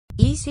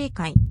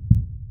Isekai.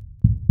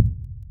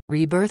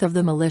 Rebirth of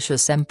the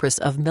Malicious Empress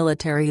of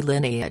Military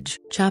Lineage.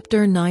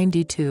 Chapter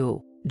 92,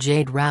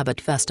 Jade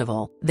Rabbit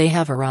Festival. They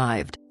have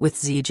arrived. With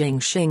Zi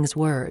Jingxing's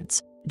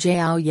words,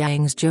 Zhao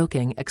Yang's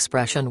joking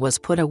expression was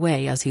put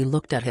away as he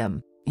looked at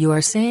him. You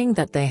are saying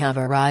that they have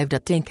arrived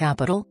at Ting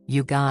capital?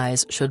 You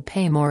guys should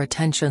pay more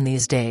attention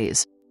these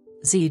days.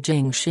 Zi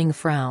Jingxing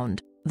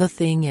frowned. The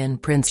thing in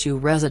Prince Yu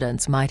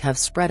residence might have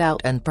spread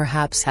out and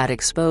perhaps had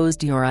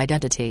exposed your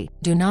identity.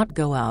 Do not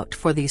go out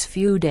for these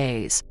few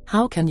days.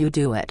 How can you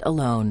do it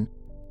alone?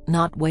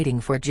 Not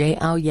waiting for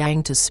Zhao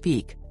Yang to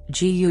speak,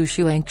 Ji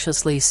Yushu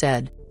anxiously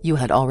said, you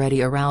had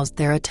already aroused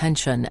their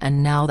attention,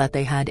 and now that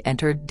they had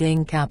entered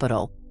Ding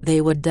capital,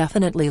 they would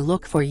definitely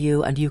look for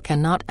you, and you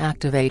cannot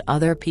activate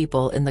other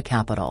people in the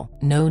capital.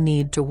 No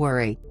need to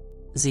worry.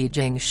 Zi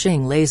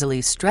Jingxing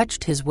lazily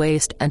stretched his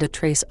waist and a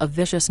trace of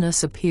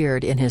viciousness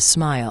appeared in his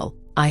smile.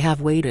 I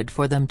have waited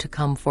for them to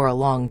come for a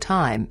long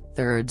time.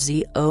 Third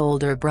Zi,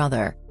 older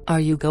brother, are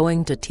you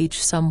going to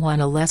teach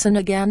someone a lesson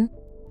again?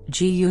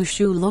 Ji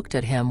Yushu looked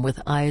at him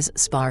with eyes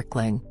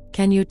sparkling.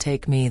 Can you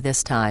take me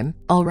this time?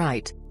 All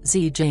right,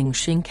 Zi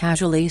Jingxing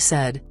casually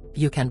said.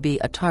 You can be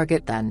a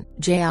target then.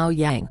 Zhao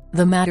Yang.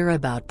 The matter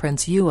about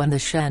Prince Yu and the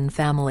Shan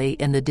family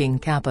in the Ding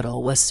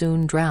capital was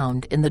soon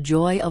drowned in the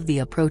joy of the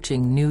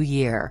approaching New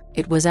Year.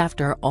 It was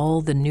after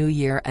all the New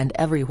Year, and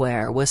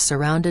everywhere was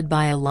surrounded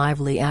by a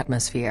lively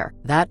atmosphere.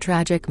 That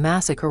tragic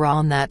massacre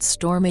on that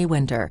stormy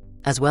winter,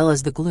 as well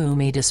as the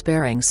gloomy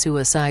despairing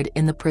suicide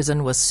in the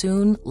prison, was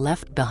soon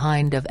left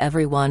behind of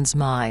everyone's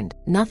mind.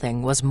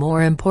 Nothing was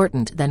more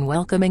important than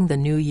welcoming the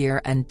new year,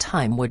 and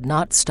time would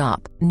not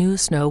stop. New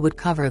snow would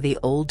cover the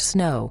old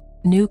snow,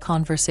 new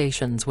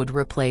conversations would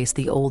replace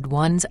the old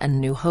ones,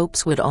 and new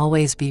hopes would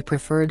always be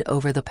preferred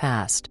over the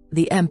past.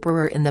 The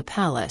emperor in the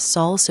palace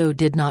also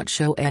did not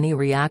show any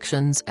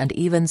reactions, and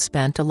even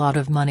spent a lot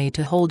of money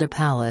to hold a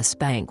palace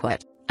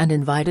banquet, and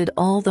invited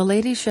all the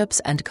ladyships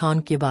and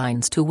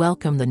concubines to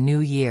welcome the new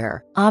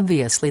year.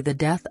 Obviously the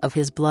death of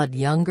his blood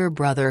younger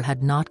brother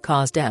had not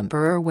caused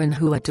Emperor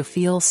Wenhua to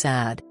feel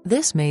sad.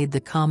 This made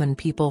the common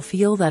people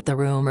feel that the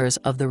rumors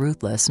of the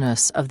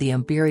ruthlessness of the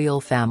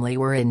imperial family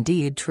were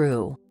indeed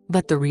true.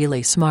 But the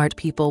really smart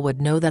people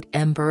would know that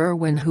Emperor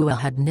Wenhua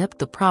had nipped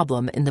the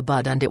problem in the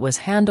bud, and it was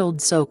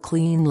handled so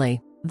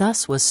cleanly.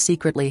 Thus was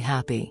secretly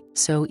happy.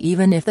 So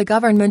even if the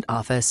government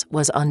office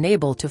was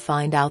unable to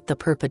find out the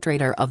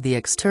perpetrator of the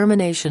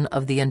extermination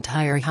of the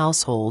entire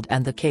household,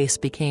 and the case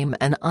became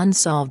an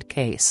unsolved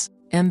case,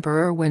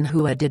 Emperor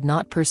Wenhua did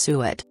not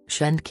pursue it.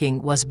 Shen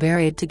King was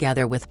buried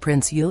together with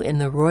Prince Yu in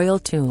the royal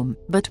tomb,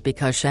 but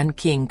because Shen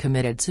King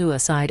committed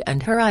suicide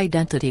and her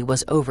identity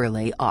was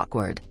overly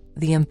awkward,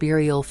 the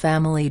imperial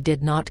family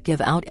did not give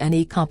out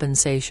any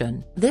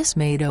compensation. This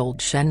made old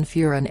Shen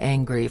Furan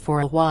angry for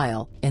a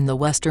while. In the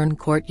western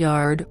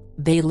courtyard,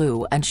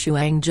 Beilu and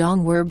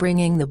Xuanzhang were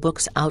bringing the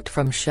books out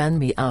from Shen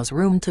Miao's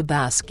room to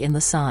bask in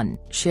the sun.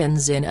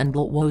 Shenzin and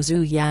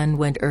Luozu Yan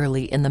went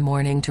early in the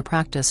morning to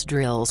practice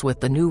drills with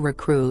the new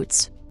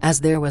recruits, as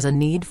there was a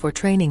need for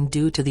training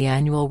due to the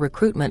annual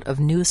recruitment of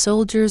new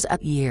soldiers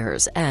at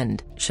year's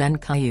end. Shen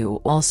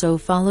Kaiyu also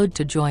followed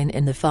to join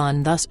in the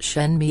fun, thus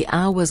Shen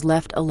Miao was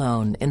left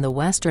alone in the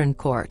western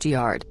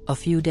courtyard. A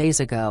few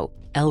days ago,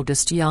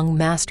 eldest young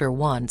master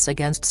once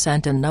again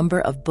sent a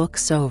number of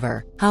books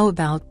over. How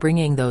about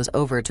bringing those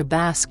over to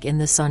bask in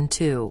the sun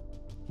too?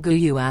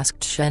 Guyu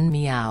asked Shen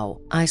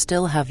Miao. I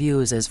still have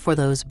uses for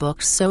those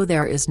books, so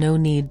there is no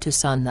need to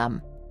sun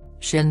them.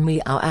 Shen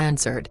Miao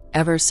answered.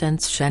 Ever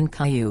since Shen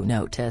Kaiyu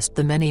noticed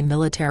the many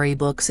military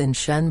books in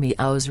Shen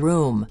Miao's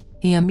room,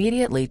 he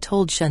immediately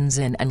told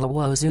Shenzin and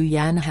Luozu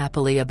Yan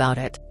happily about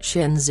it.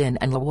 Shenzin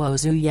and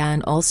Luozu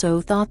Yan also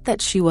thought that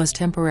she was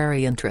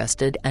temporarily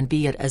interested, and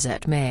be it as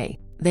it may,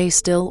 they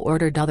still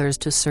ordered others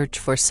to search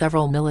for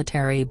several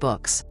military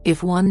books.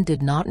 If one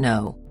did not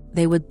know,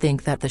 they would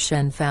think that the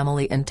Shen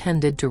family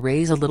intended to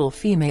raise a little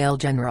female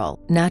general.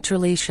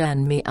 Naturally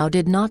Shen Miao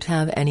did not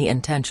have any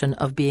intention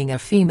of being a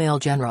female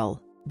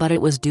general, but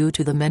it was due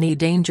to the many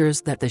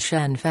dangers that the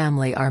Shen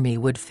family army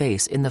would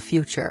face in the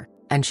future,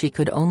 and she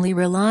could only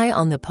rely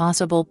on the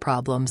possible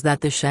problems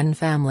that the Shen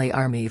family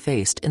army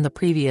faced in the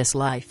previous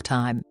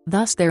lifetime.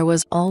 Thus there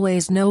was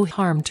always no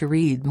harm to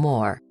read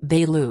more.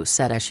 Beilu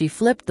said as she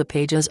flipped the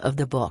pages of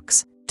the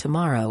books.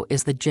 Tomorrow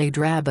is the Jade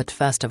Rabbit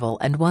Festival,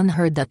 and one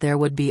heard that there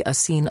would be a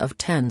scene of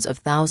tens of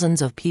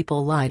thousands of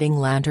people lighting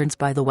lanterns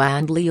by the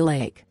Wanli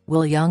Lake.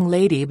 Will young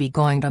lady be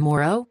going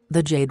tomorrow?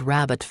 The Jade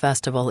Rabbit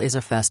Festival is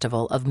a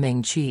festival of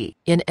Mingqi.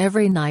 In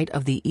every night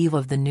of the eve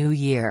of the new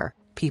year,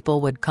 people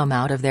would come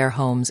out of their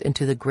homes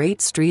into the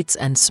great streets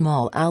and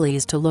small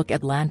alleys to look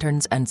at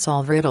lanterns and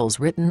solve riddles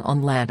written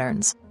on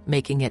lanterns,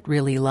 making it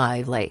really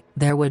lively.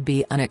 There would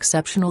be an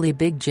exceptionally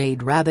big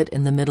jade rabbit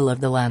in the middle of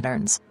the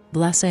lanterns,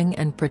 blessing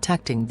and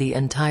protecting the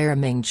entire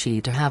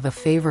Mingqi to have a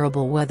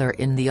favorable weather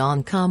in the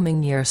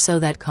oncoming year, so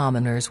that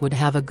commoners would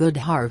have a good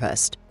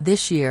harvest.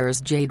 This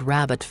year's Jade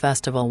Rabbit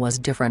Festival was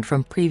different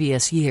from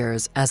previous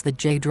years, as the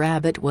Jade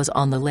Rabbit was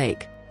on the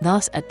lake,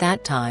 Thus at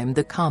that time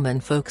the common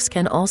folks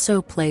can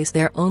also place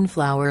their own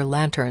flower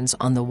lanterns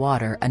on the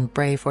water and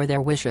pray for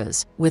their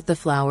wishes. With the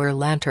flower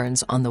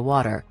lanterns on the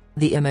water,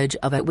 the image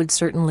of it would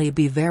certainly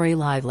be very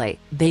lively.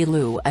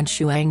 Beilu and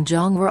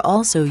Xuanzang were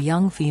also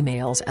young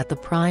females at the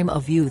prime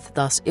of youth,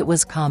 thus it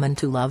was common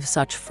to love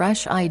such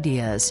fresh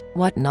ideas.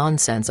 "What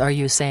nonsense are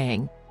you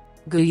saying?"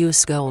 Guyu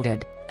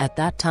scolded. "At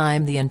that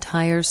time the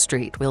entire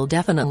street will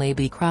definitely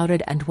be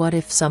crowded, and what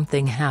if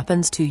something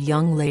happens to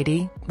young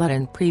lady?" "But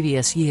in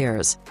previous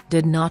years,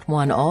 did not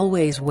one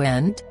always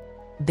went?"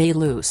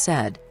 Beilu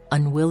said,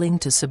 unwilling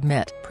to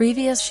submit.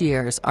 "Previous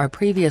years are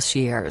previous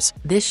years.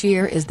 This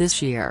year is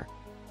this year,"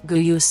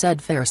 Guyu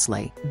said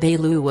fiercely.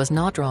 Beilu was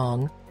not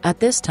wrong. At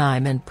this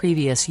time in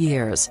previous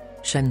years,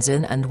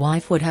 Shenzhen and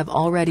wife would have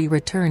already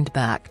returned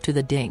back to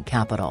the Ding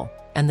capital,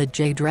 and the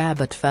Jade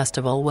Rabbit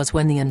Festival was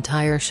when the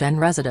entire Shen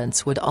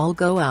residents would all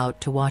go out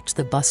to watch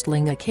the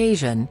bustling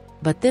occasion.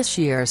 But this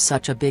year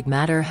such a big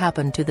matter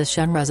happened to the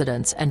Shen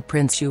residents and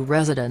Prince Yu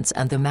residents,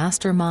 and the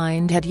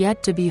mastermind had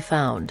yet to be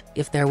found.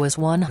 If there was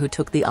one who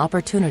took the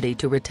opportunity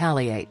to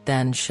retaliate,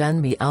 then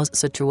Shen Miao's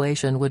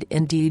situation would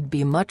indeed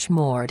be much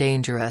more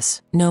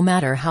dangerous. No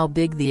matter how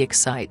big the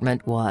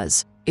excitement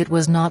was, it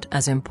was not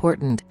as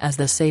important as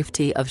the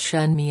safety of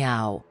Shen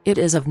Miao. "It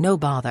is of no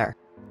bother."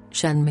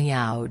 Shen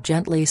Miao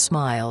gently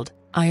smiled.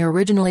 "I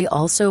originally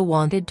also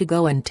wanted to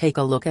go and take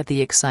a look at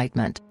the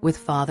excitement. With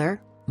father,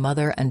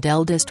 mother and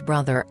eldest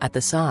brother at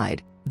the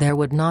side, there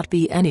would not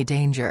be any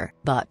danger."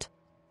 But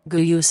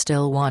Guyu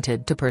still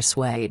wanted to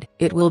persuade.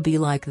 "It will be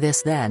like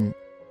this then."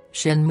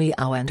 Shen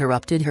Miao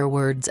interrupted her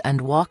words and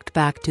walked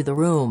back to the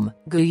room.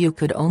 Guyu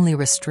could only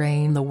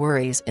restrain the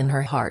worries in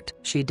her heart.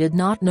 She did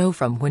not know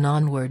from when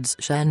onwards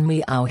Shen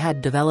Miao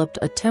had developed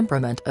a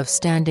temperament of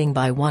standing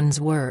by one's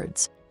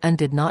words, and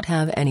did not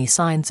have any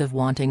signs of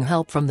wanting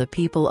help from the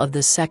people of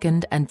the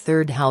second and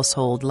third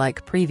household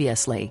like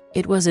previously.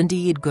 It was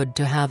indeed good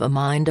to have a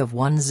mind of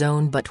one's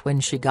own, but when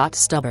she got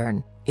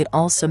stubborn, it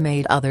also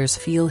made others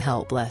feel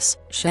helpless.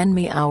 Shen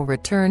Miao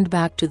returned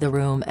back to the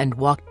room and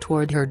walked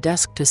toward her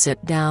desk to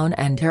sit down,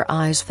 and her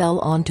eyes fell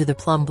onto the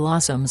plum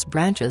blossoms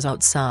branches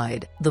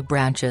outside. The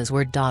branches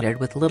were dotted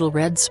with little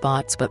red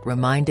spots but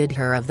reminded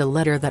her of the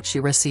letter that she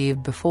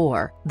received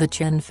before. The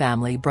Chen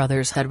family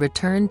brothers had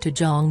returned to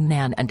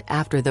Zhongnan, and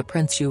after the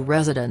Prince Yu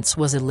residence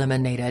was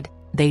eliminated,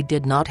 they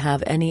did not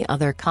have any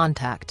other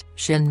contact.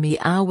 Shen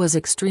Miao was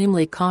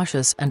extremely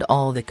cautious, and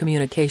all the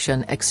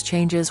communication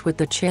exchanges with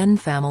the Chen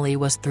family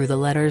was through the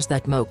letters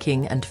that Mo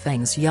King and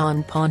Feng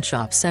Xian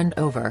pawnshop sent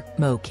over.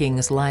 Mo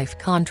King's life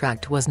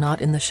contract was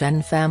not in the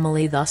Shen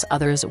family, thus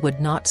others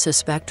would not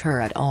suspect her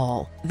at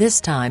all.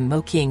 This time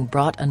Mo King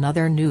brought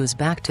another news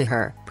back to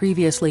her.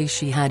 Previously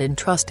she had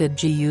entrusted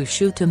Ji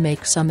Yushu to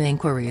make some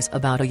inquiries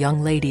about a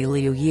young lady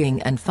Liu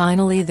Ying, and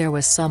finally there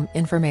was some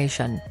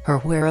information. Her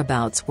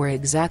whereabouts were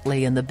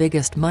exactly in the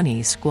biggest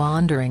money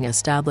squandering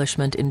establishment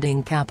in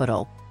Ding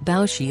capital,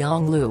 Bao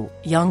Xianglu.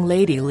 Young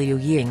lady Liu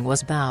Ying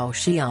was Bao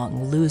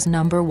Xianglu's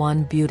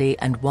 #1 beauty,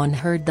 and one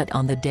heard that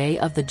on the day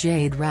of the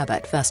Jade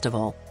Rabbit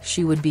Festival,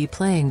 she would be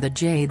playing the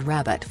Jade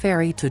Rabbit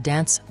Fairy to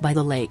dance by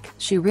the lake.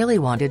 She really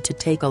wanted to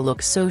take a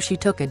look, so she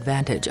took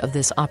advantage of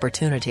this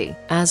opportunity.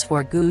 As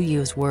for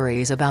Guyu's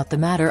worries about the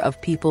matter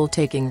of people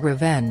taking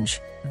revenge,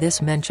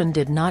 this mention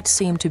did not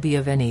seem to be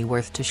of any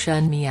worth to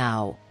Shen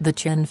Miao. The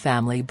Chen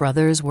family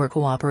brothers were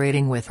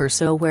cooperating with her,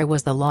 so where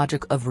was the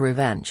logic of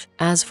revenge?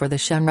 As for the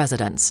Shen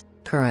residents,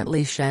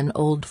 currently Shen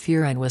Old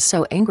Furen was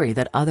so angry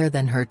that other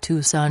than her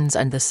 2 sons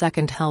and the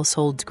second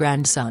household's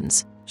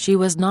grandsons, she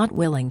was not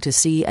willing to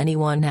see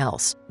anyone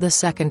else. The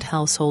second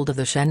household of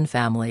the Shen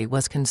family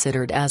was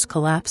considered as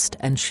collapsed,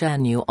 and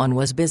Shen Yuan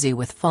was busy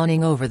with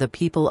fawning over the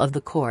people of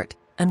the court,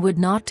 and would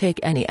not take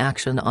any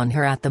action on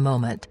her at the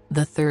moment.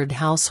 The third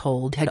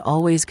household had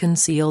always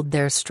concealed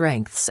their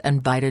strengths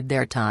and bided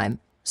their time,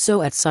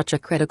 so at such a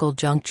critical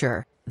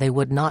juncture, they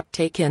would not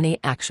take any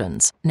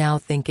actions. Now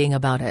thinking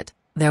about it,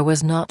 there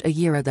was not a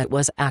year that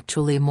was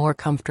actually more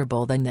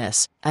comfortable than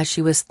this. As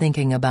she was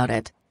thinking about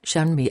it,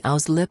 Shen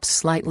Miao's lips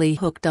slightly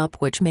hooked up,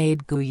 which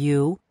made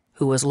Guyu,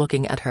 who was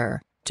looking at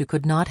her,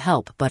 could not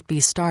help but be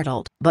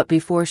startled. But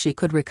before she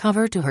could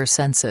recover to her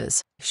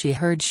senses, she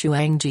heard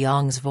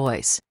Xuanzang's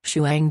voice.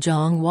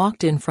 Xuanzang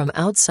walked in from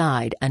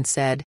outside and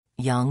said,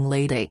 "Young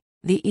lady,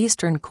 the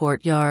Eastern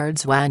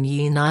Courtyard's Wan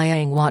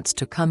Yinayang wants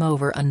to come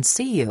over and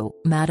see you."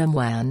 "Madam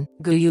Wan?"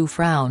 Guyu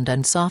frowned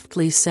and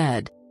softly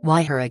said,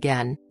 "Why her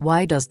again?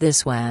 Why does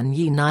this Wan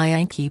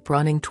Yinayang keep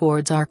running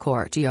towards our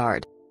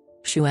courtyard?"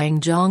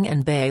 Xuanzang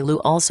and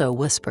Beilu also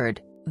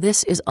whispered,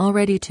 "This is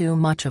already too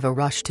much of a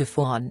rush to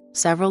fawn."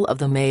 Several of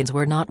the maids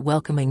were not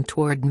welcoming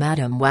toward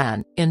Madame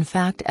Wan. In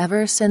fact,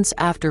 ever since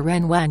after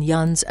Ren Wan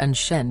Yun's and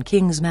Shen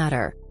King's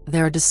matter,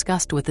 their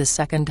disgust with the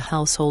second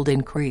household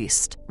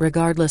increased.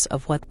 Regardless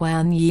of what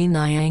Wan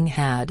Yinayang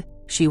had,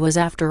 she was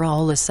after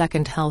all a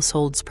second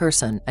household's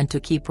person, and to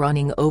keep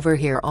running over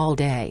here all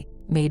day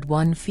made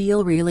one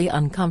feel really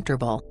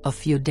uncomfortable. A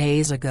few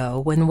days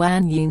ago when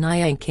Wan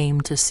Yinayang came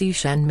to see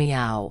Shen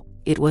Miao,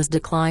 it was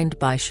declined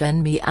by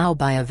Shen Miao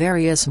by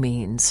various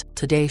means.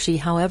 Today she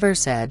however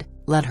said,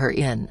 let her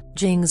in.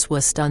 Jings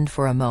was stunned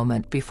for a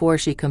moment before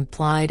she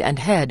complied and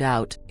head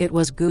out. It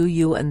was Gu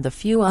Yu and the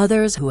few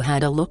others who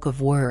had a look of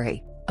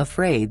worry,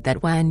 afraid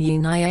that Wan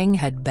Yinayang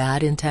had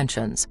bad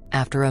intentions.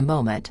 After a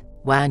moment,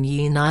 Wan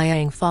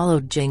Yinayang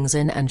followed Jings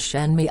in and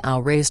Shen Miao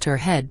raised her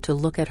head to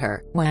look at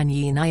her. Wan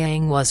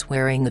Yinayang was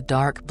wearing a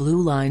dark blue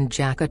lined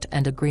jacket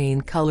and a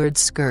green-colored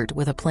skirt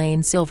with a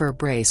plain silver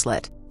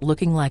bracelet,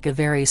 looking like a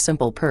very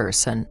simple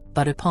person,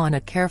 but upon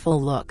a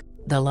careful look,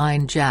 the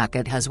lined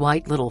jacket has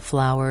white little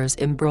flowers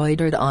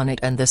embroidered on it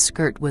and the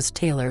skirt was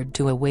tailored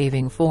to a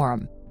waving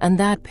form, and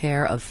that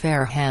pair of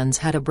fair hands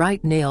had a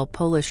bright nail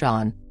polish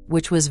on,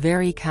 which was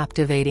very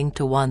captivating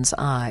to one's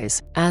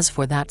eyes. As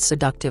for that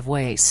seductive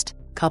waist,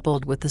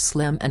 coupled with the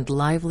slim and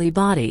lively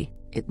body,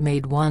 it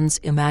made one's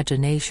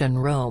imagination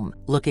roam.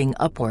 Looking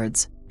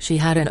upwards, she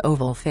had an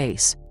oval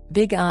face,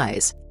 big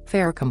eyes,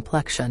 fair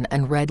complexion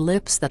and red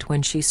lips that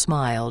when she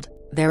smiled,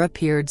 there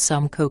appeared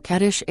some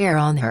coquettish air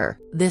on her.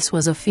 This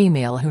was a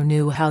female who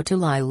knew how to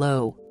lie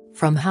low,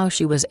 from how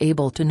she was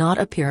able to not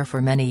appear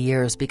for many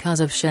years because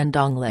of Shen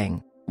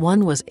Dongling.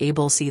 One was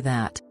able to see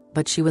that,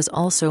 but she was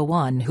also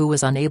one who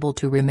was unable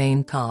to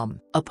remain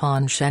calm.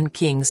 Upon Shen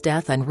Qing's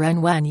death and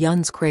Ren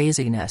Wanyun's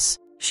craziness,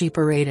 she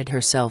paraded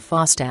herself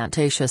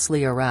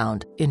ostentatiously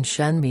around. In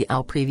Shen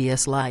Miao's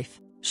previous life,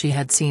 she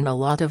had seen a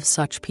lot of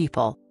such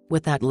people,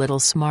 with that little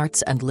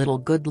smarts and little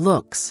good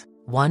looks.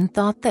 One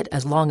thought that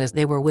as long as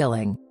they were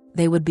willing,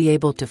 they would be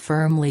able to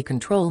firmly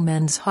control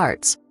men's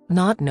hearts,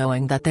 not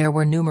knowing that there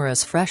were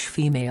numerous fresh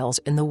females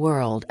in the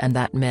world and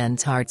that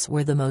men's hearts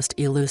were the most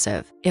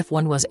elusive. If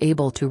one was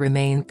able to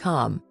remain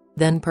calm,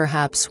 then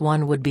perhaps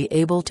one would be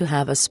able to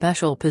have a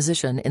special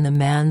position in the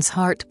man's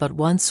heart, but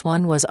once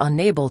one was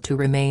unable to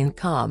remain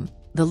calm,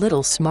 the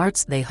little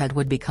smarts they had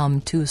would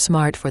become too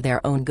smart for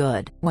their own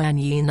good. Wan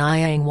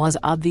Yinayang was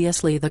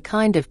obviously the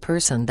kind of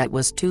person that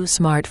was too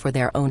smart for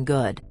their own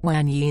good.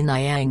 Wan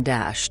Yinayang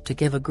dashed to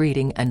give a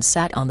greeting and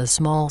sat on the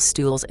small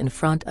stools in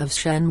front of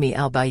Shen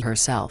Miao by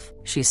herself.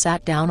 She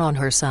sat down on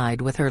her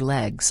side with her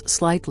legs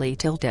slightly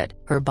tilted.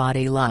 Her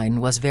body line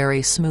was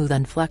very smooth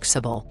and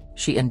flexible.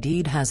 She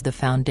indeed has the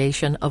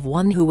foundation of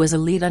one who was a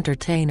lead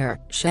entertainer.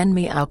 Shen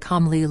Miao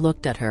calmly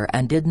looked at her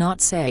and did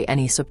not say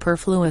any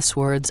superfluous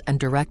words and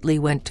directly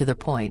went to the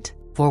point.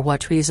 For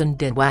what reason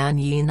did Wan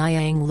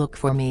Yinayang look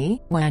for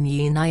me? Wan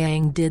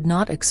Yinayang did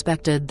not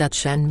expected that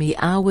Shen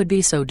Miao would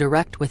be so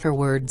direct with her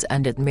words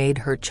and it made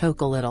her choke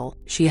a little.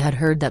 She had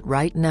heard that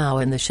right now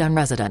in the Shen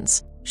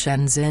residence,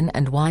 Shen Xin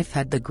and wife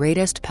had the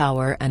greatest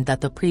power and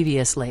that the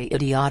previously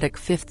idiotic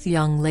fifth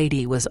young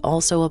lady was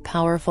also a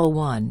powerful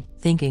one.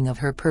 Thinking of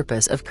her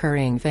purpose of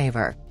currying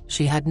favor,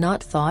 she had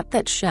not thought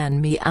that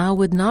Shen Miao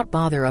would not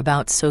bother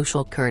about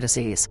social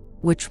courtesies,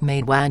 which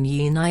made Wan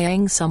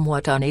Yinayang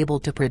somewhat unable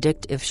to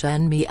predict if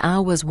Shen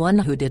Miao was one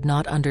who did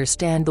not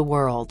understand the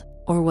world,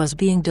 or was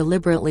being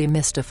deliberately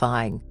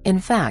mystifying. In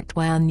fact,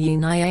 Wan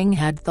Yinayang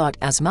had thought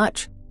as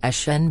much, as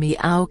Shen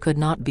Miao could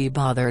not be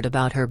bothered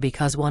about her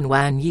because Wan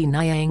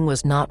Yinayang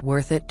was not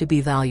worth it to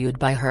be valued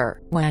by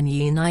her. Wan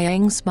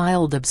Yinayang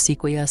smiled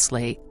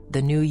obsequiously.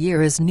 The new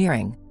year is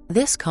nearing.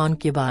 This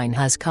concubine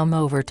has come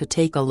over to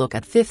take a look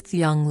at fifth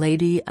young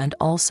lady and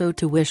also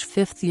to wish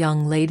fifth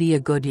young lady a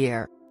good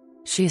year.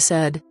 She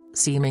said,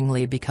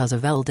 seemingly because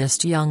of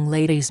eldest young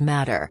lady's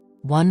matter,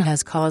 one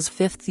has caused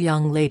fifth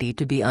young lady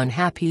to be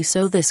unhappy,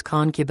 so this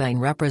concubine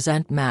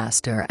represent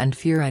master and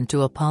fear and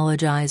to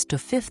apologize to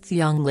fifth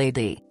young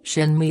lady.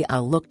 Shen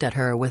Miao looked at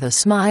her with a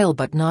smile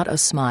but not a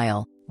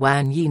smile.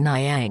 Wan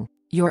Yinayang,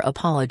 your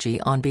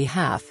apology on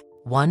behalf.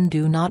 One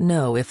do not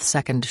know if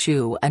second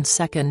Shu and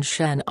second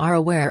Shen are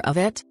aware of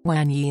it.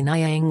 Wan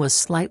Yinayang was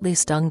slightly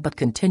stung but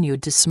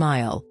continued to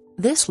smile.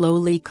 This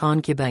lowly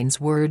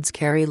concubine's words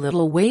carry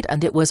little weight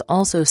and it was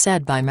also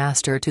said by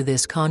master to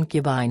this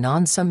concubine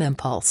on some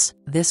impulse.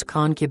 This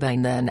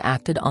concubine then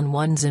acted on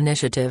one's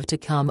initiative to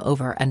come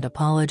over and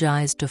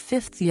apologize to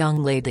fifth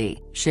young lady.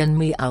 Shen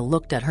Miao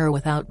looked at her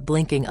without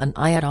blinking an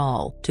eye at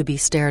all. To be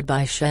stared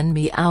by Shen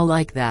Miao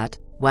like that,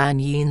 Wan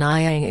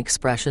Yinayang's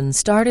expression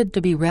started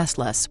to be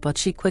restless, but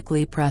she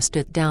quickly pressed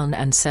it down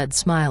and said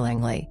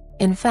smilingly,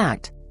 in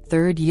fact,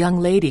 third young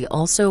lady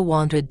also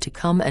wanted to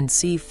come and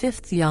see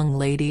fifth young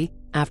lady.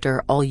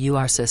 After all, you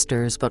are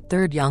sisters, but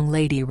third young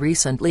lady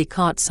recently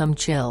caught some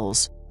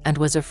chills, and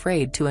was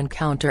afraid to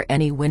encounter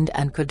any wind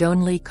and could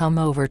only come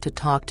over to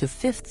talk to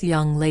fifth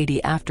young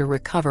lady after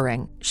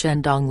recovering.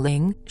 Shen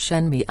Dongling,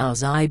 Shen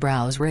Miao's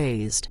eyebrows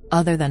raised.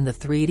 Other than the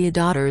 3D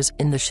daughters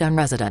in the Shen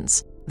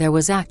residence, there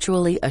was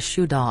actually a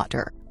Shu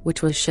daughter,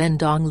 which was Shen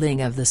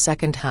Dongling of the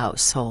second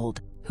household,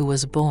 who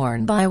was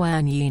born by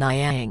Wan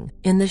Yinayang.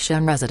 In the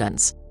Shen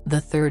residence,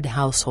 the third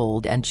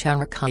household and Chen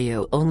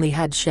Rikayu only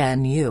had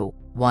Shen Yu,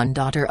 one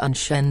daughter and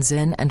Shen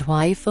Xin and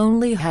wife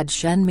only had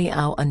Shen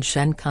Miao and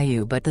Shen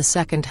Kaiyu, but the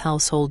second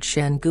household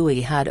Shen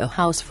Gui had a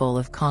house full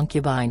of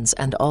concubines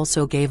and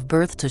also gave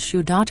birth to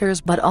 2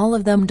 daughters, but all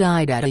of them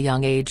died at a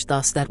young age,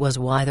 thus that was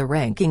why the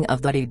ranking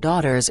of the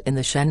daughters in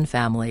the Shen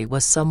family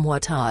was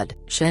somewhat odd.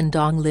 Shen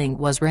Dongling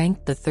was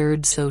ranked the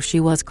 3rd, so she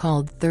was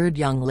called third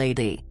young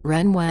lady.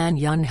 Ren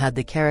Wanyun had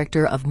the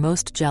character of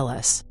most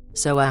jealous.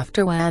 So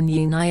after Wan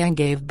Yinayang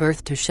gave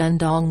birth to Shen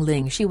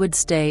Dongling, she would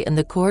stay in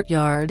the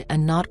courtyard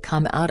and not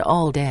come out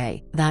all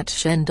day. That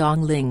Shen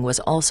Dongling was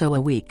also a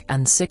weak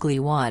and sickly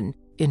one.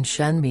 In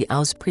Shen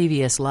Miao's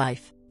previous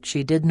life,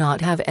 she did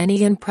not have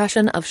any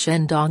impression of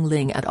Shen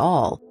Dongling at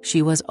all.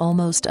 She was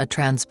almost a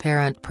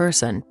transparent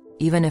person.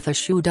 Even if a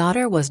Shu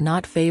daughter was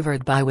not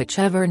favored by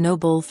whichever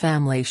noble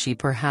family, she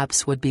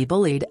perhaps would be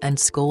bullied and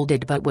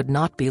scolded, but would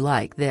not be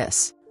like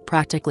this,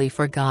 practically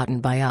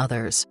forgotten by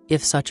others.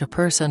 If such a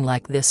person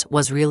like this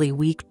was really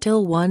weak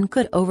till one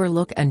could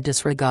overlook and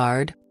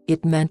disregard,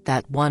 it meant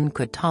that one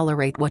could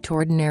tolerate what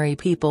ordinary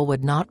people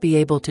would not be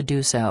able to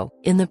do so.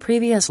 In the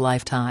previous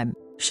lifetime,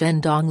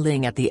 Shen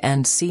Dongling at the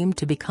end seemed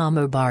to become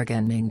a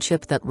bargaining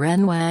chip that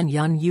Ren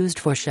Wanyun used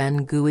for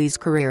Shen Gui's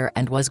career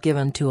and was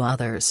given to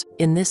others.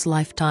 In this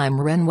lifetime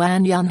Ren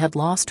Wanyun had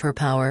lost her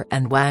power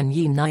and Wan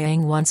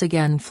Yinayang once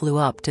again flew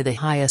up to the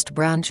highest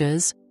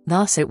branches.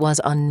 Thus it was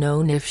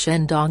unknown if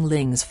Shen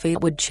Dongling's fate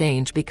would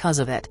change because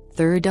of it.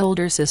 Third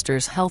older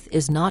sister's health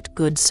is not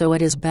good, so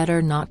it is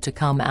better not to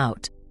come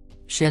out.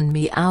 Shen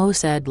Miao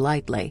said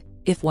lightly,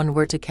 if one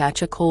were to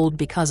catch a cold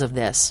because of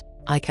this,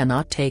 I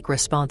cannot take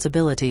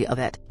responsibility of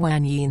it.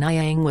 Wan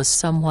Yinayang was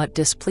somewhat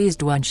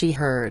displeased when she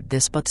heard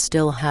this, but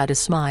still had a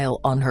smile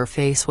on her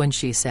face when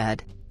she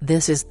said,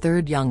 this is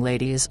third young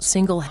lady's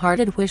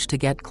single-hearted wish to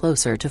get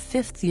closer to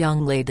fifth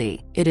young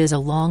lady. It is a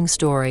long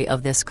story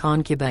of this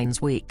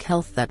concubine's weak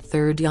health that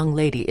third young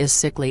lady is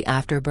sickly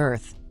after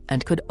birth,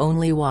 and could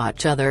only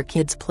watch other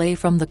kids play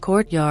from the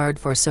courtyard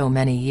for so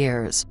many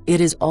years.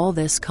 It is all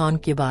this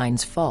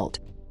concubine's fault.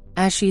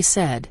 As she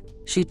said,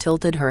 she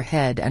tilted her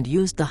head and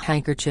used the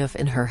handkerchief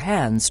in her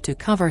hands to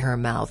cover her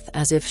mouth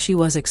as if she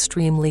was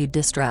extremely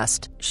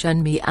distressed.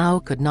 Shen Miao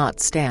could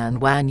not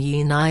stand Wan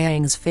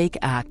Yinayang's fake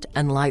act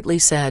and lightly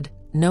said,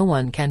 no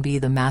one can be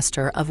the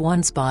master of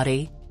one's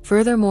body.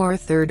 Furthermore,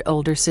 third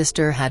older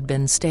sister had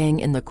been staying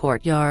in the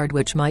courtyard,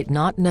 which might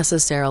not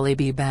necessarily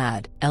be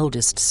bad.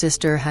 Eldest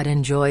sister had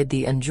enjoyed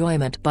the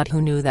enjoyment, but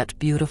who knew that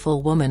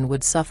beautiful woman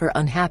would suffer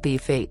unhappy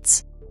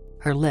fates?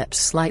 Her lips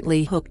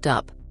slightly hooked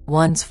up.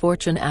 One's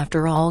fortune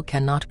after all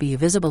cannot be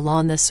visible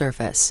on the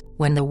surface.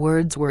 When the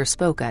words were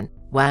spoken,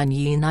 Wan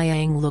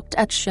Yinayang looked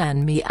at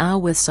Shen Miao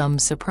with some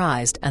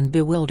surprise and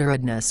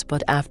bewilderedness,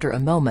 but after a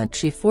moment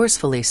she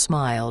forcefully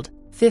smiled.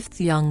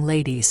 Fifth young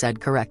lady said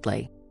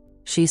correctly.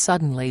 She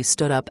suddenly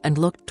stood up and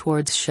looked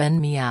towards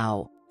Shen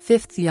Miao.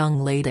 Fifth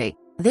young lady,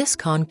 this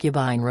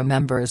concubine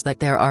remembers that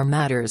there are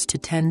matters to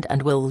tend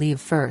and will leave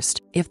first.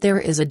 If there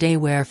is a day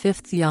where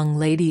fifth young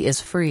lady is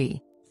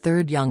free,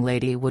 third young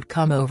lady would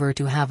come over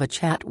to have a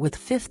chat with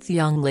fifth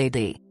young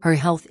lady. Her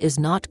health is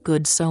not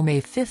good, so may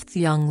fifth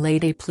young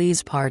lady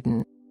please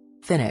pardon.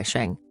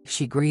 Finishing,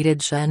 she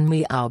greeted Shen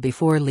Miao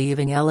before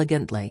leaving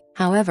elegantly.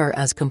 However,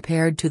 as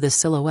compared to the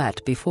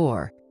silhouette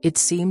before, it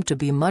seemed to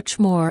be much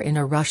more in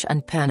a rush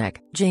and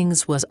panic.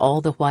 Jing's was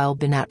all the while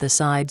been at the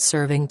side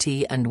serving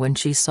tea, and when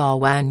she saw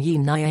Wan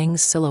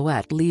Yinayang's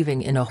silhouette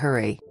leaving in a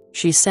hurry,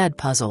 she said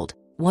puzzled,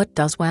 what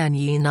does Wan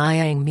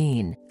Yinayang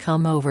mean?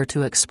 Come over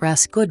to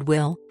express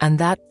goodwill? And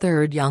that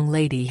third young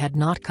lady had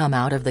not come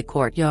out of the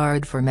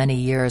courtyard for many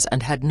years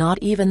and had not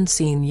even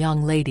seen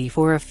young lady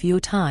for a few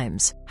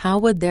times. How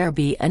would there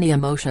be any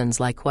emotions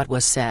like what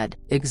was said?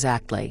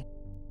 Exactly.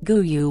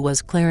 Gu Yu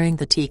was clearing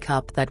the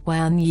teacup that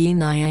Wan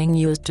Yinayang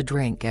used to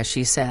drink as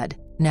she said,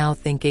 now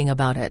thinking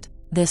about it,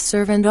 this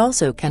servant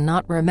also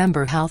cannot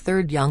remember how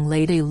third young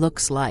lady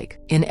looks like.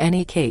 In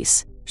any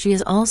case, she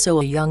is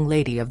also a young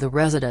lady of the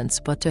residence,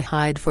 but to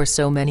hide for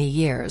so many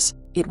years,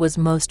 it was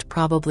most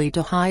probably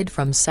to hide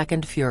from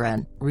second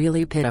Furen.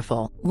 Really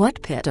pitiful.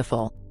 What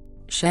pitiful?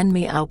 Shen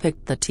Miao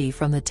picked the tea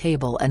from the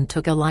table and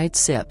took a light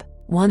sip,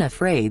 one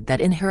afraid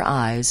that in her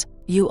eyes,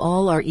 you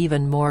all are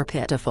even more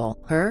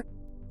pitiful. Her?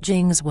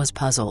 Jing's was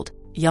puzzled.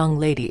 Young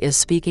lady is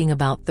speaking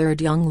about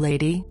third young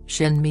lady?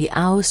 Shen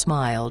Miao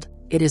smiled.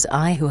 It is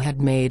I who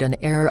had made an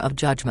error of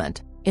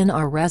judgment. In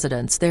our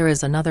residence there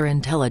is another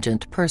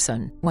intelligent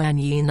person. Wan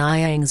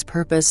Yinayang's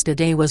purpose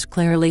today was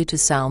clearly to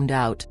sound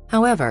out.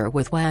 However,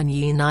 with Wan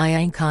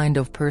Yinayang kind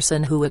of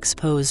person who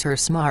expose her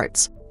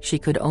smarts, she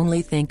could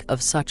only think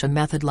of such a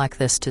method like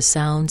this to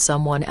sound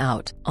someone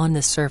out. On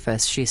the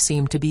surface she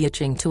seemed to be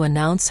itching to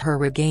announce her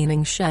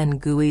regaining Shen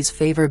Gui's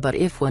favor, but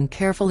if one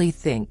carefully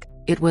think,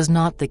 it was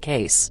not the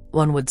case.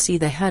 One would see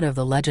the head of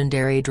the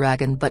legendary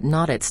dragon but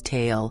not its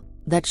tail.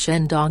 That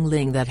Shen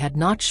Dongling that had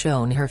not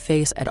shown her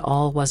face at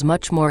all was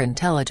much more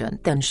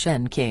intelligent than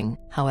Shen King.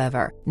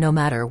 However, no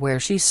matter where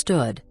she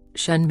stood,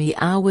 Shen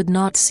Miao would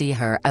not see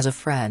her as a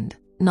friend,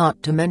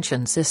 not to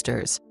mention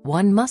sisters.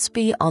 One must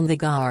be on the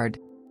guard.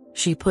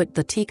 She put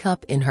the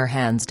teacup in her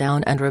hands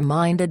down and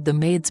reminded the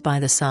maids by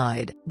the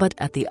side. But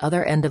at the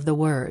other end of the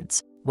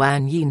words,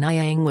 Wan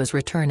Yinayang was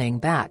returning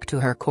back to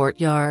her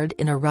courtyard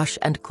in a rush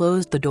and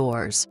closed the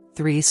doors.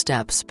 3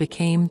 steps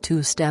became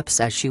 2 steps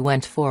as she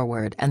went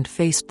forward and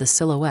faced the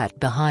silhouette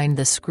behind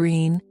the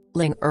screen.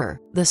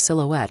 The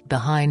silhouette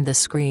behind the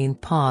screen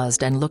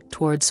paused and looked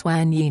towards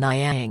Wan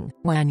Yinayang.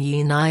 Wan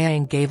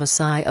Yinayang gave a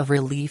sigh of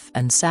relief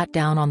and sat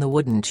down on the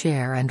wooden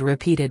chair and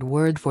repeated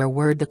word for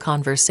word the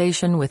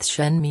conversation with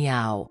Shen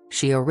Miao.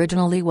 She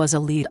originally was a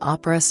lead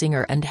opera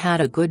singer and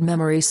had a good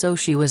memory, so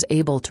she was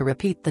able to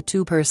repeat the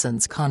 2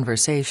 persons'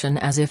 conversation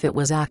as if it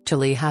was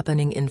actually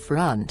happening in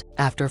front.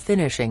 After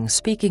finishing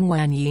speaking,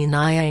 Wan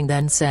Yinayang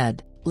then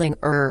said,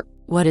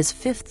 "What is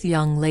 5th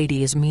young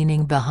lady's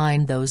meaning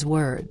behind those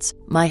words?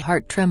 My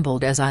heart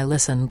trembled as I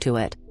listened to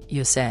it.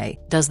 You say,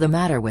 does the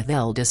matter with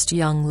eldest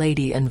young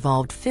lady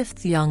involved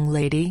 5th young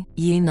lady?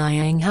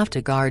 Yinayang have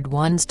to guard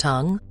one's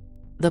tongue?"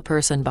 The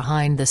person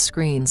behind the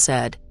screen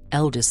said,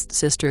 "Eldest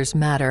sister's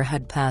matter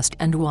had passed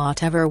and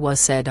whatever was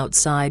said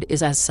outside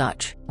is as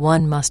such.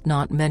 One must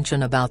not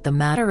mention about the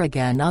matter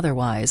again,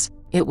 otherwise,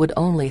 it would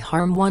only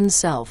harm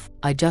oneself.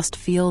 I just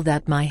feel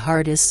that my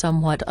heart is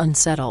somewhat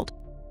unsettled."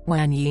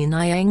 Wan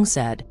Yinayang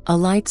said. A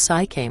light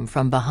sigh came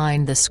from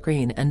behind the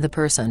screen and the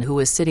person who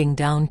was sitting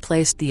down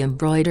placed the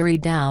embroidery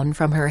down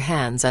from her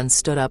hands and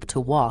stood up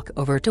to walk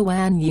over to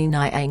Wan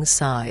Yinayang's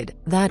side.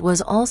 That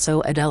was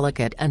also a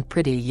delicate and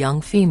pretty young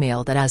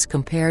female that, as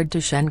compared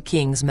to Shen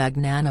Qing's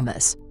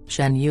magnanimous,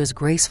 Shen Yu's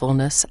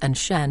gracefulness and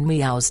Shen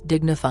Miao's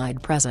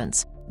dignified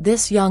presence,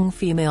 this young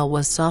female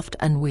was soft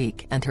and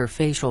weak and her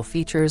facial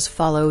features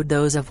followed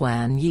those of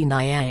Wan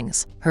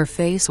Yinayang's. Her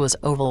face was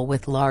oval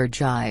with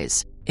large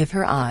eyes. If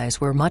her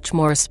eyes were much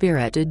more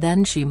spirited,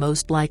 then she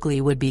most likely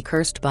would be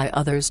cursed by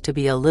others to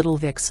be a little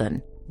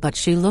vixen, but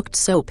she looked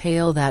so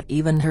pale that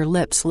even her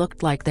lips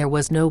looked like there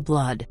was no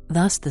blood.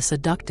 Thus the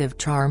seductive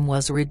charm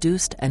was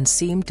reduced and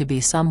seemed to be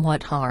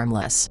somewhat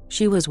harmless.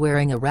 She was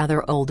wearing a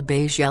rather old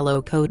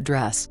beige-yellow coat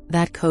dress.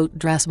 That coat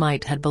dress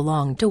might have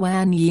belonged to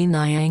Wan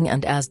Yinayang,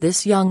 and as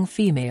this young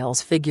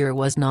female's figure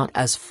was not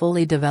as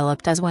fully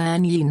developed as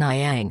Wan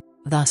Yinayang,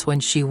 thus when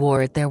she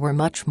wore it there were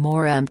much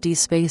more empty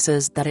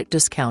spaces that it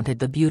discounted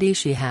the beauty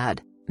she had,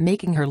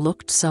 making her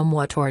look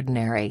somewhat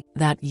ordinary.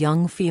 That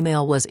young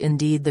female was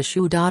indeed the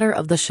Shu daughter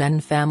of the Shen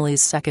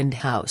family's second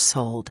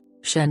household,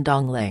 Shen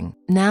Dongling.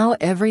 Now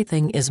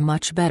everything is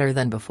much better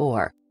than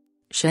before.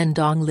 Shen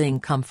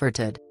Dongling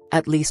comforted,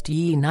 at least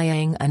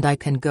Yinayang and I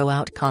can go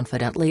out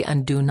confidently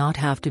and do not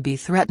have to be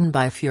threatened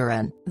by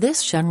Furen.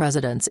 This Shen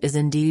residence is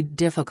indeed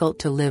difficult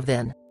to live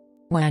in.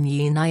 Wan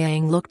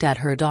Yinayang looked at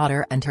her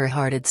daughter and her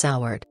heart had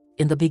soured.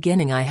 In the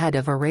beginning I had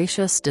a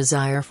voracious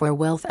desire for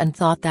wealth and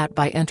thought that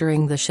by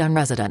entering the Shen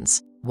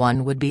residence,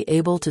 one would be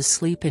able to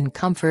sleep in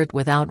comfort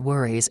without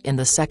worries in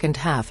the second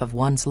half of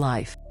one's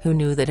life. Who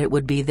knew that it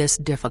would be this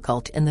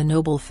difficult in the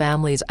noble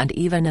families and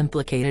even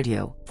implicated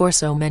you? For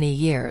so many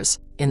years,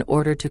 in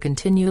order to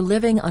continue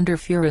living under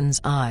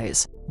Furen's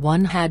eyes,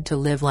 one had to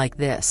live like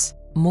this.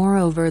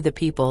 Moreover, the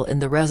people in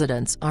the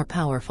residence are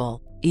powerful.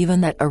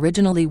 Even that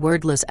originally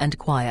wordless and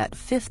quiet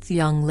 5th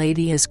young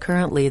lady is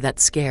currently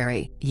that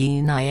scary.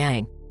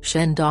 Yinayang,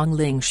 Shen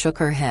Dongling shook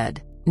her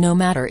head. No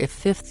matter if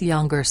 5th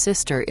younger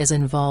sister is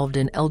involved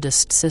in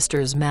eldest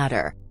sister's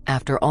matter,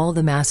 after all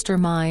the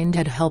mastermind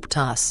had helped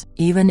us.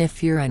 Even if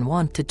Furen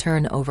want to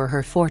turn over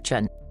her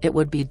fortune, it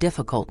would be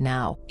difficult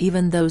now.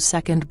 Even though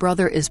second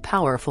brother is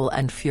powerful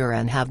and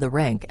Furen have the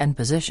rank and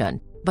position,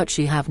 but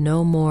she have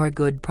no more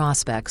good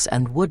prospects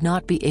and would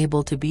not be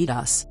able to beat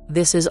us.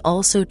 This is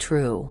also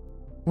true.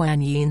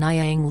 Wan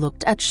Yinayang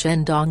looked at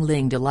Shen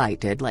Dongling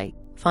delightedly,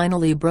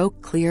 finally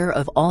broke clear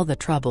of all the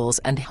troubles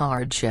and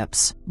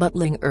hardships. But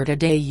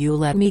today you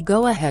let me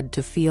go ahead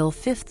to feel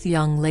 5th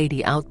young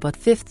lady out, but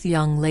 5th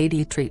young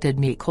lady treated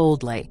me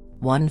coldly.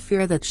 One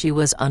fear that she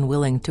was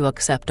unwilling to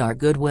accept our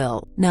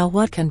goodwill. Now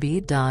what can be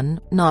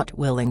done? Not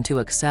willing to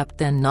accept,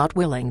 then not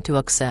willing to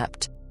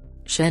accept.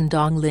 Shen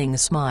Dongling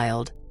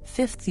smiled.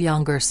 5th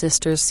younger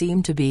sister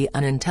seemed to be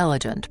an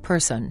intelligent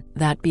person.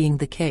 That being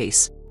the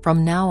case,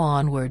 from now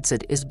onwards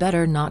it is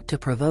better not to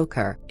provoke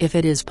her. If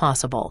it is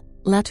possible,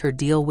 let her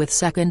deal with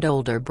second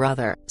older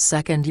brother.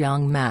 Second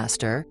young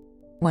master?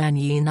 Wan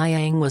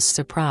Yinayang was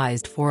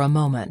surprised for a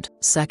moment.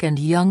 Second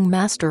young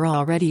master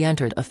already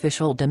entered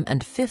officialdom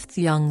and 5th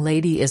young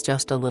lady is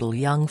just a little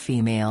young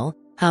female.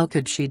 How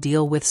could she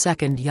deal with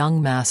second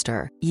young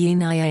master?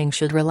 Yinayang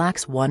should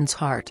relax one's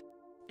heart.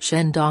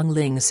 Shen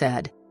Dongling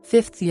said,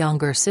 5th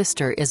younger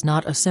sister is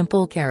not a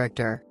simple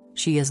character.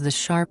 She is the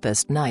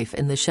sharpest knife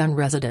in the Shen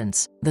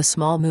residence. The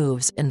small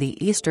moves in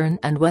the eastern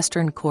and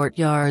western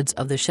courtyards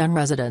of the Shen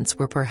residence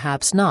were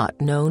perhaps not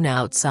known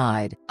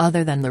outside,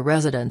 other than the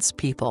residence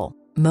people,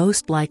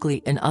 most likely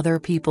in other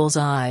people's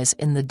eyes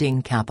in the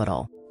Ding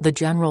capital. The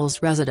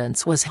general's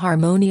residence was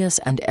harmonious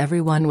and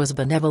everyone was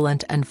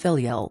benevolent and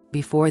filial.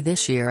 Before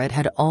this year it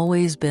had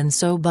always been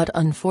so, but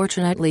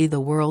unfortunately the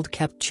world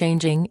kept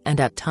changing and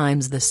at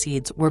times the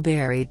seeds were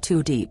buried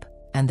too deep.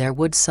 and there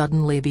would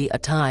suddenly be a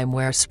time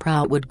where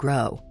sprout would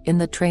grow. In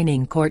the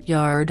training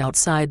courtyard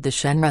outside the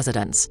Shan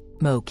residence,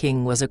 Mo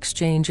King was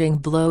exchanging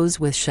blows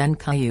with Shen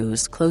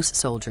Kaiyu's close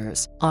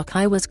soldiers.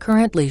 Akai was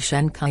currently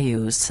Shen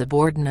Kaiyu's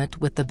subordinate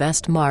with the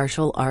best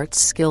martial arts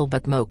skill,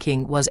 but Mo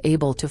King was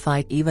able to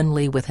fight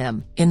evenly with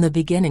him. In the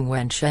beginning,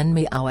 when Shen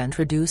Miao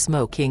introduced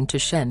Mo King to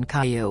Shen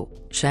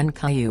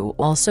Kaiyu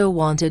also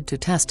wanted to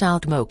test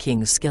out Mo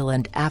King's skill,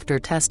 and after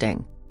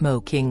testing, Mo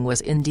King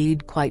was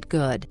indeed quite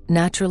good.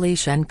 Naturally,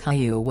 Shen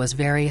Kaiyu was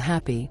very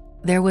happy.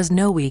 There was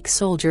no weak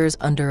soldiers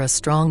under a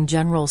strong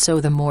general, so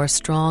the more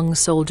strong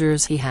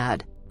soldiers he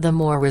had, the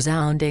more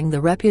resounding the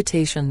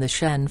reputation the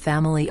Shen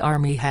family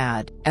army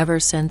had. Ever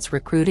since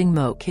recruiting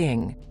Mo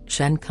King,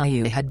 Shen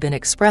Kaiyu had been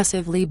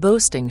expressively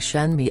boasting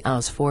Shen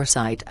Miao's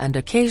foresight and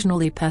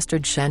occasionally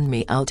pestered Shen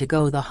Miao to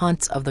go the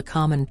haunts of the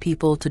common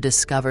people to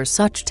discover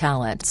such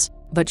talents,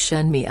 but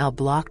Shen Miao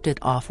blocked it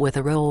off with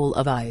a roll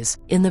of eyes.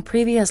 In the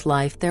previous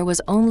life there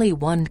was only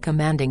one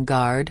commanding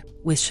guard.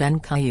 With Shen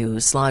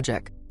Kaiyu's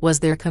logic, was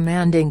there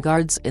commanding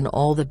guards in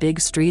all the big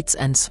streets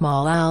and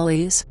small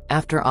alleys?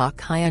 After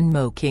Akai and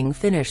Mo King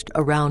finished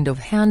a round of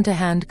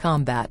hand-to-hand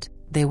combat,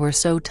 they were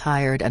so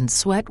tired and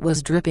sweat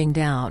was dripping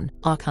down.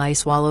 Akai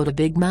swallowed a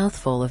big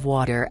mouthful of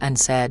water and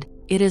said,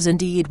 "It is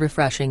indeed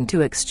refreshing to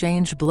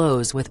exchange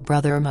blows with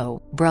Brother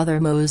Mo. Brother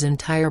Mo's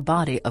entire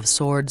body of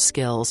sword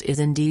skills is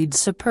indeed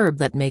superb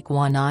that make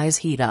one's eyes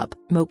heat up."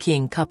 Mo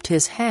King cupped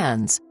his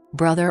hands.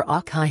 "Brother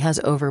Akai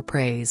has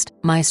overpraised.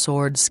 My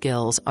sword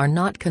skills are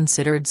not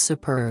considered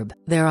superb.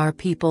 There are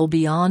people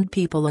beyond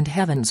people and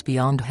heavens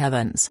beyond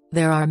heavens.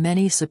 There are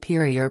many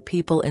superior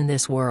people in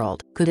this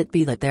world. Could it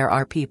be that there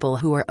are people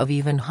who are of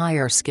even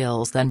higher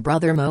skills than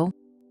Brother Mo?"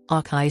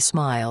 Akai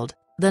smiled.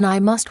 "Then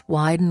I must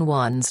widen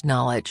one's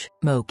knowledge."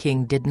 Mo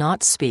King did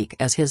not speak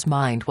as his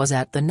mind was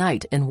at the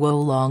night in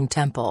Wolong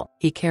Temple.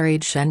 He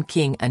carried Shen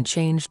King and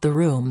changed the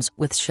rooms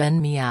with Shen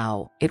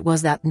Miao. It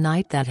was that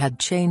night that had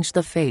changed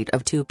the fate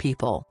of two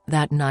people.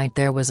 That night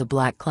there was a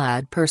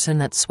black-clad person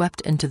that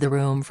swept into the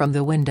room from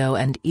the window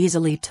and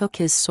easily took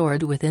his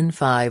sword within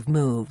 5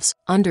 moves.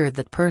 Under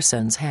that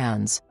person's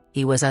hands,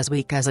 he was as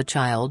weak as a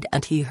child,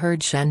 and he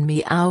heard Shen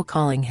Miao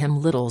calling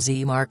him Little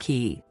Z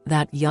Marquis.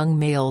 That young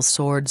male's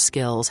sword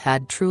skills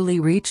had truly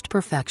reached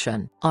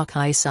perfection.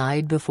 Akai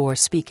sighed before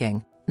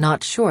speaking,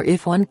 not sure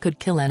if one could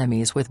kill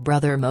enemies with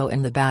Brother Mo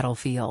in the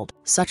battlefield.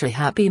 Such a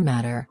happy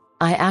matter.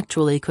 I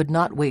actually could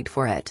not wait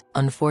for it.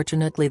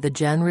 Unfortunately, the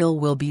general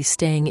will be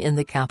staying in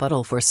the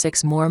capital for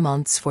 6 more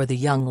months for the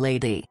young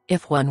lady.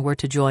 If one were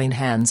to join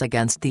hands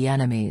against the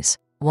enemies,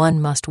 one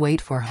must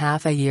wait for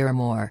half a year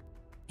more.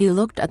 He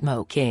looked at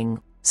Mo King.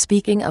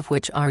 "Speaking of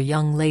which, our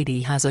young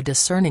lady has a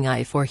discerning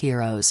eye for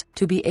heroes.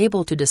 To be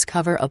able to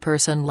discover a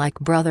person like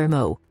Brother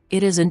Mo,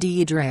 it is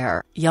indeed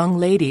rare. Young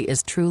lady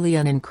is truly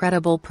an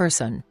incredible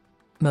person,"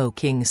 Mo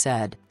King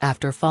said.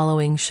 After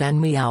following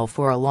Shen Miao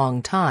for a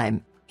long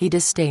time, he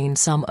disdained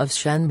some of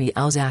Shen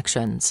Miao's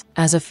actions.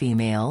 As a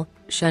female,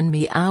 Shen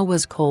Miao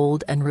was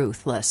cold and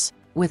ruthless,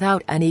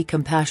 without any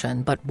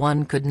compassion, but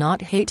one could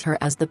not hate her,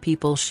 as the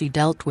people she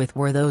dealt with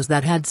were those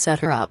that had set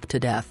her up to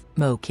death.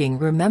 Mo King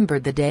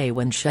remembered the day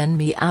when Shen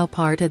Miao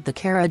parted the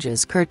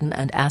carriage's curtain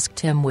and asked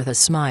him with a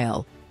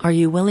smile, "Are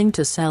you willing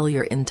to sell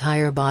your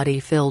entire body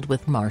filled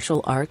with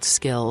martial arts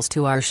skills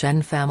to our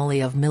Shen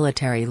family of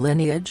military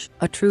lineage?"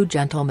 A true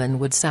gentleman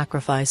would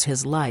sacrifice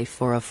his life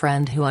for a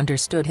friend who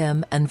understood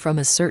him, and from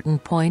a certain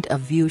point of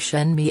view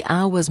Shen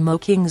Miao was Mo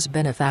King's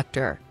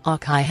benefactor.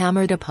 Akai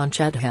hammered a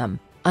punch at him.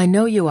 "I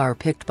know you are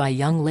picked by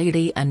young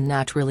lady and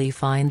naturally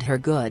find her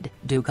good.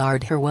 Do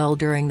guard her well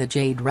during the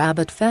Jade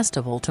Rabbit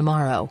Festival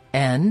tomorrow."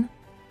 "N?"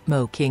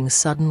 Mo King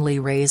suddenly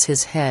raised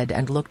his head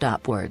and looked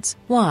upwards.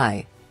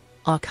 "Why?"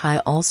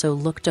 Akai also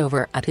looked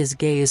over at his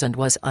gaze and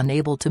was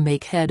unable to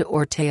make head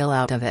or tail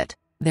out of it.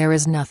 "There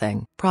is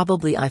nothing.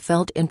 Probably I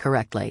felt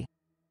incorrectly."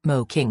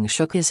 Mo King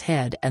shook his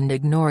head and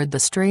ignored the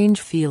strange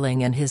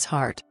feeling in his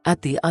heart.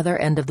 At the other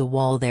end of the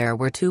wall there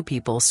were 2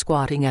 people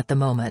squatting at the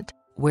moment,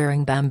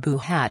 wearing bamboo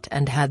hat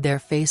and had their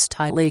face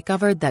tightly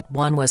covered that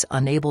one was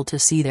unable to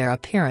see their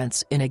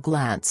appearance in a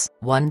glance.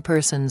 One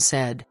person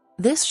said,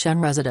 "This Shen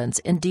residents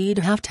indeed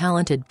have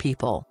talented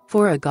people.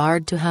 For a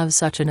guard to have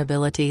such an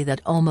ability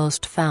that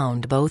almost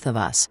found both of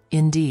us."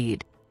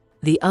 "Indeed."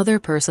 The other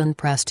person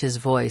pressed his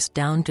voice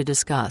down to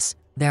discuss,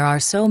 "There are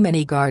so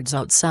many guards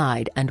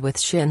outside, and with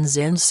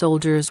Shinzin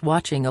soldiers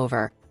watching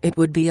over, it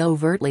would be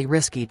overtly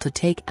risky to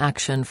take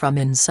action from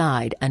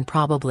inside and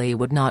probably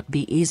would not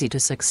be easy to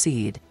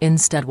succeed.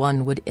 Instead,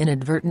 one would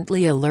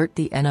inadvertently alert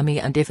the enemy,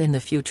 and if in the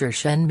future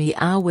Shen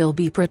Miao will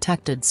be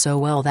protected so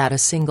well that a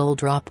single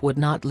drop would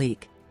not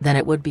leak, then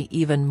it would be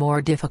even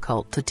more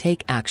difficult to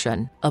take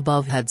action."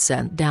 Above had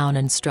sent down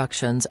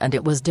instructions and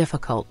it was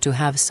difficult to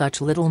have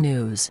such little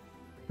news.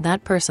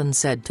 That person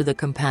said to the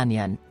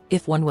companion,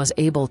 "If one was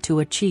able to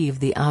achieve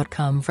the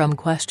outcome from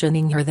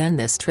questioning her, then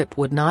this trip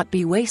would not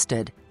be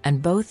wasted,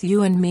 and both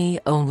you and me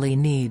only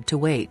need to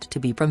wait to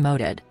be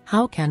promoted.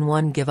 How can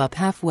one give up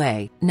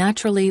halfway?"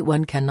 "Naturally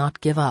one cannot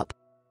give up."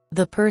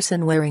 The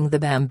person wearing the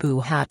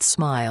bamboo hat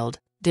smiled.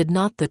 Did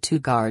not the two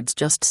guards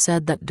just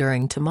said that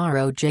during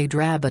tomorrow Jade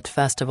Rabbit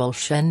Festival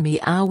Shen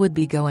Miao would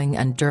be going,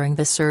 and during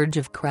the surge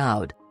of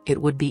crowd, it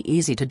would be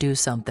easy to do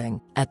something.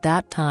 At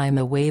that time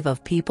a wave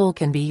of people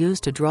can be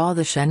used to draw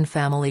the Shen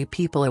family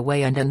people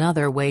away, and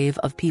another wave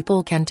of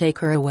people can take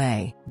her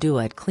away. Do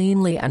it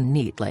cleanly and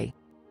neatly.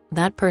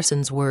 That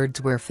person's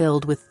words were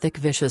filled with thick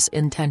vicious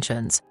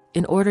intentions.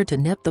 In order to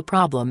nip the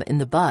problem in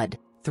the bud,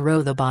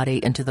 throw the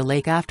body into the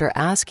lake after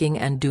asking,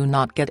 and do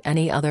not get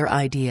any other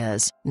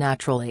ideas.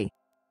 Naturally,